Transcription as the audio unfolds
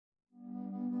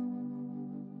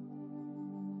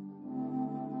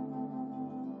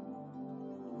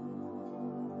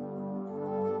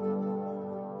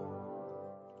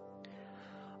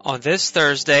On this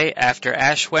Thursday after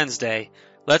Ash Wednesday,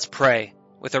 let's pray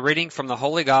with a reading from the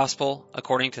Holy Gospel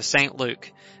according to St.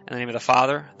 Luke, in the name of the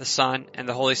Father, the Son, and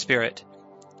the Holy Spirit.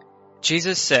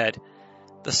 Jesus said,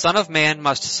 "The Son of Man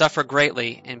must suffer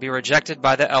greatly and be rejected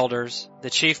by the elders, the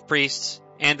chief priests,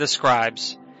 and the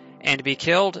scribes, and be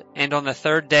killed, and on the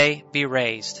third day be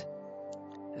raised."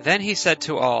 Then he said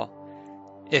to all,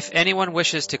 "If anyone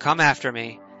wishes to come after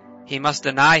me, he must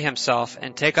deny himself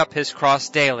and take up his cross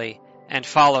daily and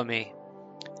follow me.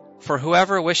 For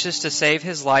whoever wishes to save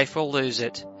his life will lose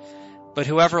it, but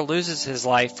whoever loses his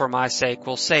life for my sake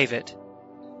will save it.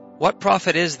 What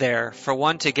profit is there for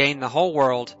one to gain the whole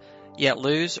world, yet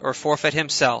lose or forfeit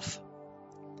himself?"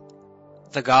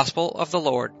 The Gospel of the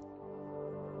Lord.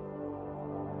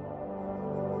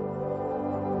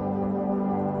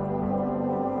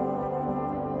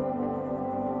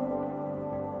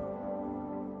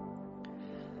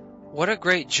 What a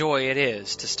great joy it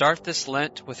is to start this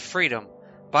Lent with freedom,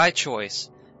 by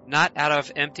choice, not out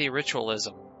of empty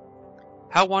ritualism.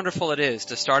 How wonderful it is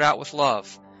to start out with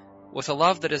a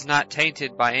love that is not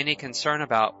tainted by any concern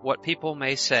about what people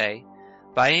may say,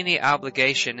 by any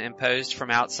obligation imposed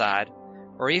from outside,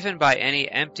 or even by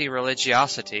any empty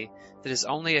religiosity that is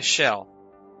only a shell.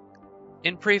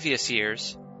 In previous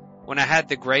years, when I had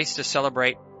the grace to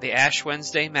celebrate the Ash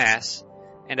Wednesday Mass,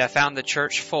 and I found the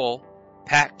church full,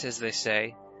 packed, as they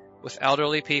say, with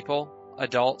elderly people,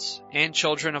 adults, and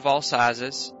children of all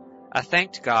sizes, I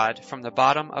thanked God from the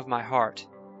bottom of my heart.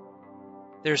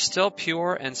 There's still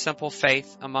pure and simple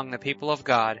faith among the people of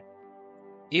God,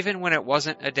 even when it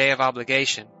wasn't a day of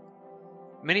obligation.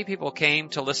 Many people came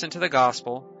to listen to the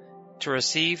gospel, to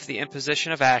receive the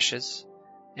imposition of ashes,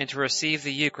 and to receive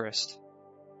the Eucharist.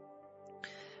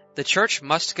 The Church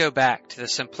must go back to the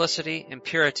simplicity and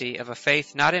purity of a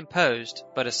faith not imposed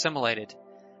but assimilated,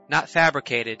 not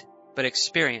fabricated but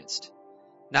experienced,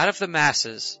 not of the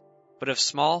masses but of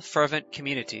small fervent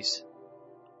communities.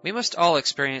 We must all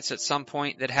experience at some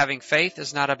point that having faith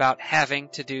is not about having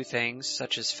to do things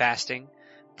such as fasting,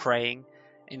 praying,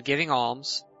 and giving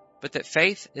alms, but that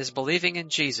faith is believing in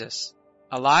Jesus,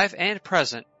 alive and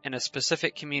present in a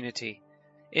specific community,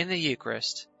 in the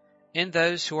Eucharist, in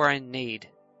those who are in need.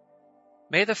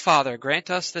 May the Father grant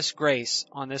us this grace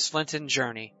on this Lenten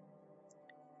journey.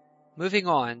 Moving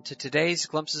on to today's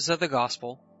glimpses of the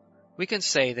Gospel, we can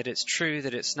say that it's true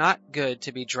that it's not good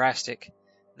to be drastic,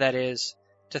 that is,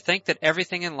 to think that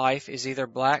everything in life is either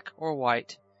black or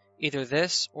white, either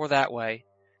this or that way,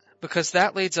 because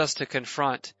that leads us to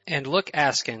confront and look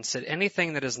askance at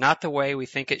anything that is not the way we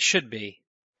think it should be.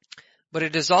 But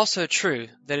it is also true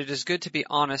that it is good to be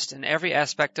honest in every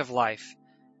aspect of life,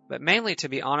 but mainly to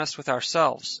be honest with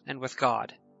ourselves and with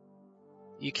God.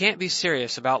 You can't be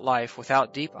serious about life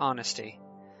without deep honesty,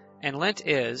 and Lent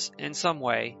is, in some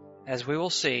way, as we will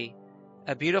see,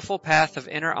 a beautiful path of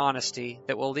inner honesty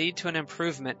that will lead to an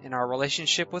improvement in our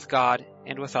relationship with God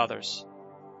and with others.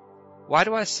 Why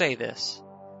do I say this?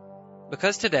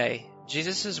 Because today,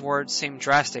 Jesus' words seem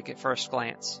drastic at first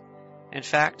glance. In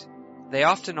fact, they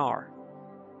often are.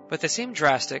 But they seem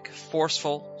drastic,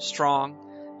 forceful, strong,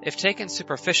 if taken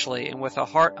superficially and with a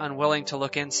heart unwilling to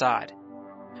look inside.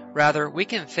 Rather, we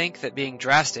can think that being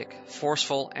drastic,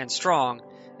 forceful, and strong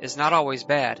is not always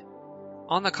bad.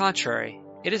 On the contrary,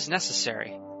 it is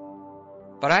necessary.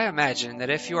 But I imagine that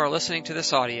if you are listening to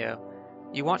this audio,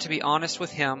 you want to be honest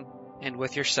with Him and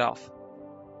with yourself.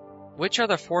 Which are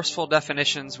the forceful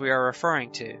definitions we are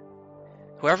referring to?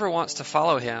 Whoever wants to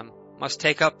follow Him must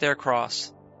take up their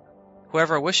cross.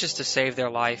 Whoever wishes to save their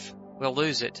life will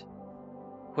lose it.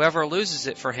 Whoever loses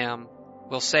it for Him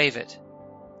will save it.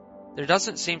 There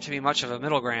doesn't seem to be much of a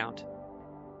middle ground.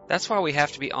 That's why we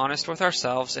have to be honest with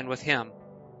ourselves and with Him.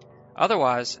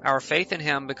 Otherwise, our faith in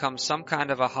Him becomes some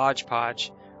kind of a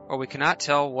hodgepodge, or we cannot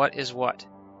tell what is what.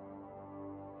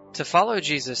 To follow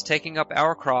Jesus taking up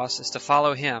our cross is to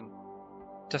follow Him.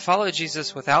 To follow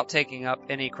Jesus without taking up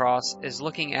any cross is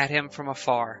looking at Him from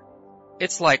afar.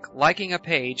 It's like liking a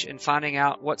page and finding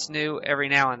out what's new every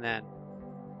now and then.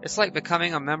 It's like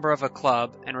becoming a member of a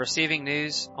club and receiving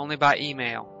news only by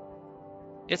email.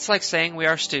 It's like saying we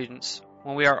are students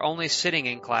when we are only sitting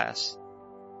in class.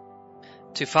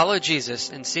 To follow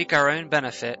Jesus and seek our own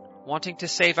benefit, wanting to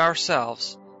save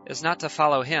ourselves, is not to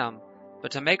follow Him,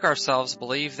 but to make ourselves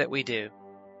believe that we do.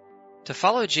 To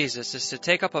follow Jesus is to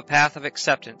take up a path of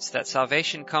acceptance that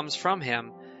salvation comes from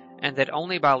Him, and that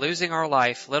only by losing our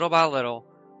life little by little,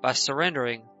 by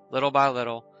surrendering little by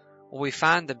little, will we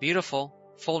find the beautiful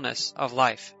fullness of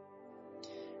life.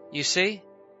 You see,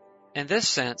 in this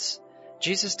sense,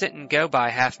 Jesus didn't go by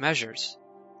half measures.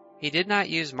 He did not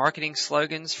use marketing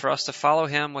slogans for us to follow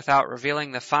him without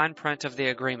revealing the fine print of the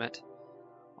agreement.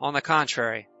 On the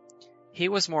contrary, he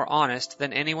was more honest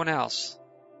than anyone else.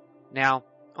 Now,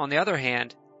 on the other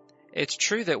hand, it's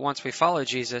true that once we follow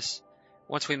Jesus,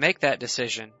 once we make that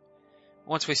decision,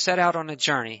 once we set out on a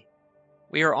journey,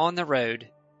 we are on the road,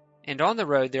 and on the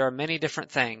road there are many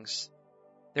different things.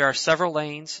 There are several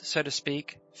lanes, so to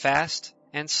speak, fast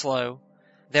and slow.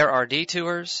 There are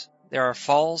detours, there are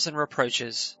falls and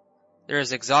reproaches. There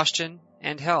is exhaustion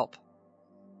and help.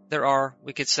 There are,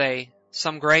 we could say,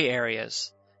 some gray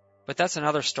areas, but that's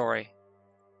another story.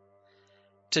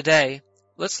 Today,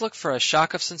 let's look for a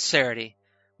shock of sincerity,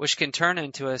 which can turn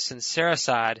into a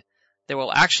sincericide that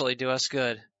will actually do us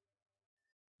good.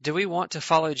 Do we want to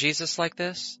follow Jesus like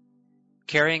this,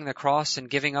 carrying the cross and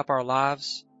giving up our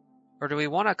lives? Or do we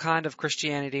want a kind of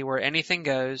Christianity where anything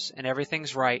goes and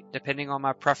everything's right depending on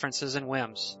my preferences and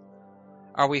whims?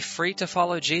 Are we free to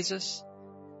follow Jesus?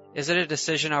 Is it a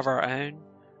decision of our own,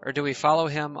 or do we follow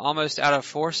him almost out of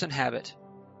force and habit?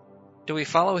 Do we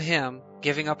follow him,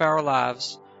 giving up our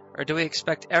lives, or do we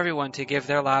expect everyone to give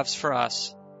their lives for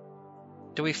us?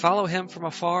 Do we follow him from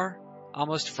afar,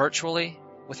 almost virtually,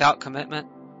 without commitment,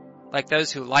 like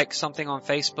those who like something on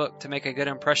Facebook to make a good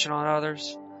impression on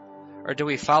others? Or do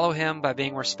we follow him by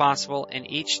being responsible in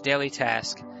each daily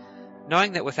task,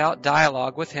 knowing that without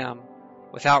dialogue with him,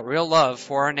 without real love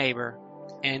for our neighbor,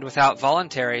 and without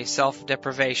voluntary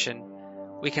self-deprivation,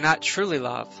 we cannot truly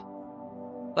love?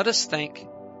 Let us think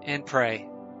and pray.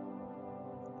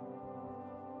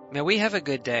 May we have a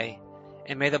good day,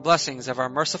 and may the blessings of our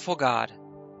merciful God,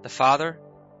 the Father,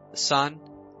 the Son,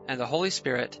 and the Holy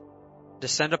Spirit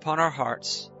descend upon our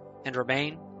hearts and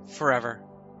remain forever.